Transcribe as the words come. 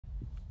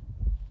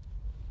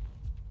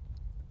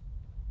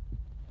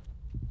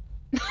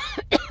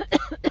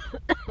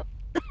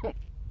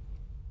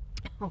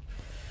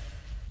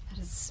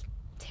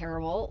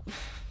terrible.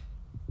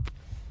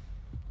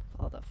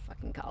 All the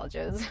fucking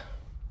colleges.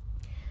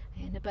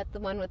 I end up at the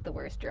one with the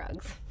worst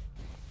drugs.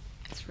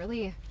 It's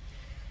really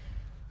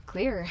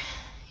clear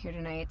here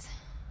tonight.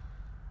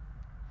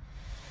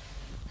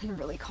 And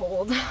really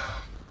cold.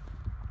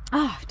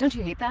 Oh, don't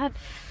you hate that?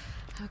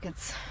 How it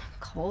gets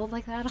cold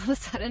like that all of a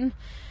sudden?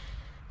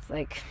 It's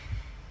like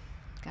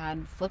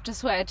God flipped a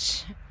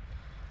switch.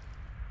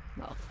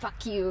 Well,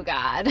 fuck you,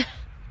 God.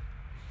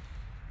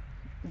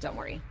 Don't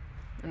worry.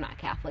 I'm not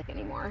Catholic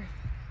anymore.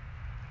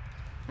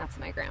 That's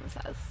what my grandma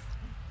says.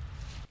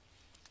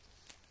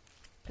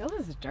 Feel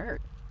this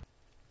dirt.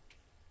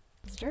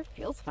 This dirt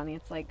feels funny.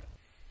 It's like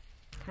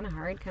kind of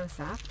hard, kind of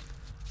soft.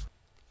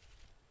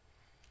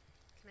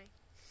 Can I?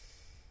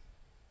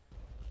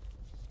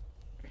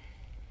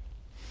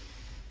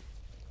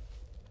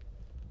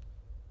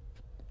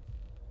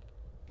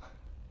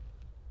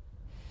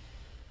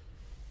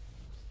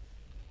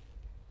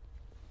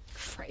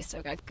 Christ,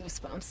 I've got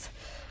goosebumps.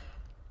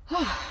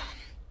 Oh,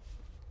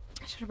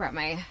 I should have brought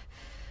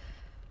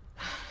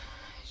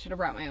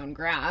my own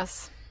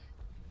grass.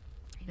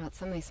 You know, at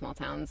some of these small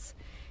towns,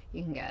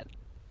 you can get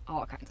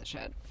all kinds of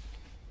shit.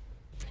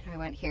 I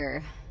went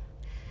here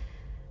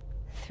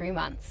 3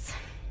 months.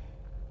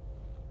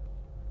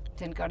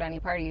 Didn't go to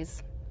any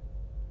parties.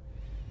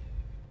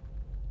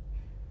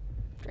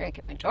 Drank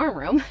at my dorm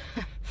room,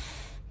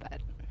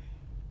 but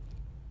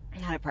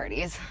not at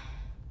parties.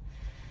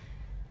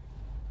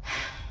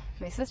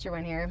 My sister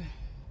went here,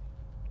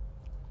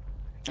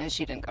 and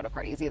she didn't go to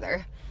parties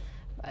either,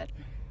 but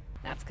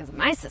that's because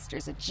my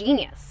sister's a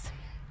genius.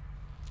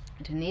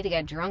 I didn't need to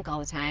get drunk all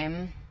the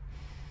time.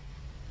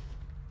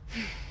 I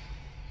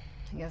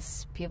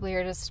guess people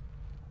here just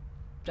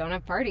don't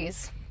have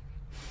parties.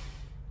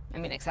 I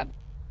mean, except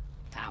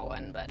that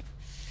one, but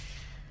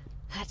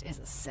that is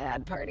a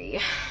sad party.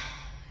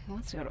 Who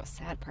wants to go to a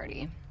sad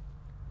party?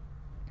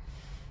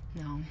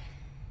 No.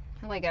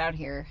 I like it out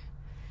here.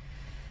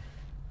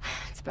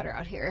 It's better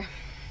out here.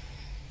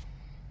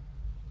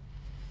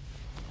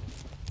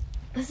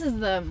 This is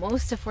the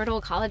most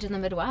affordable college in the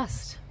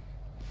Midwest.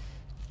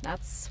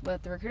 That's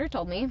what the recruiter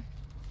told me.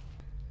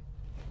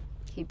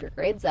 Keep your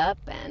grades up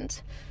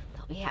and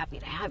they'll be happy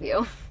to have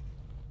you.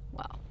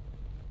 Well,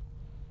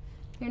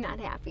 you're not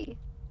happy.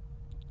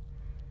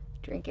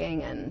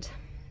 Drinking and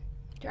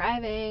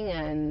driving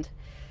and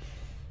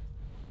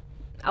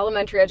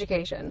elementary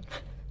education.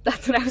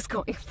 That's what I was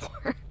going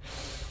for.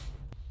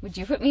 Would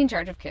you put me in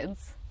charge of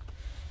kids?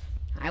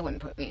 I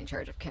wouldn't put me in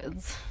charge of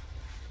kids.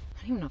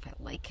 I don't even know if I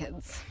like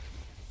kids.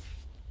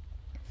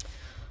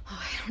 Oh,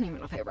 I don't even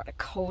know if I brought a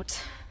coat.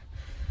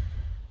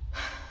 I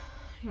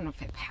don't even know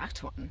if I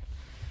packed one.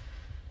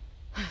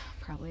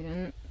 Probably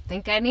didn't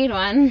think I'd need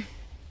one.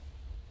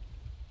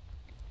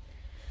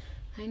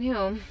 I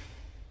knew.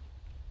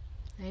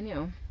 I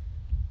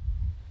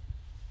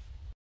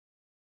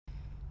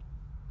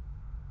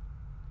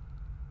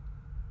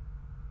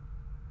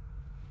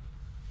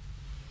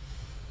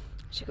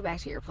should go back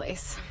to your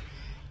place.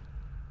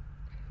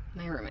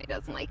 My roommate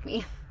doesn't like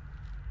me.